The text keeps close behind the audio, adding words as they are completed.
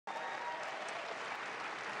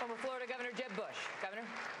Former Florida Governor Jeb Bush. Governor.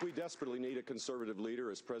 We desperately need a conservative leader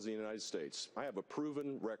as President of the United States. I have a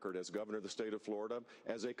proven record as governor of the state of Florida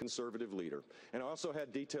as a conservative leader. And I also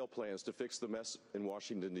had detailed plans to fix the mess in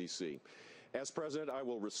Washington, D.C. As president, I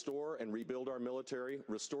will restore and rebuild our military,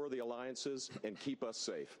 restore the alliances, and keep us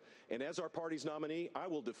safe. And as our party's nominee, I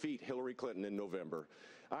will defeat Hillary Clinton in November.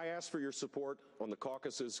 I ask for your support on the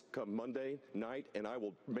caucuses come Monday night, and I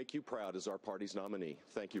will make you proud as our party's nominee.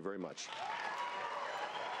 Thank you very much.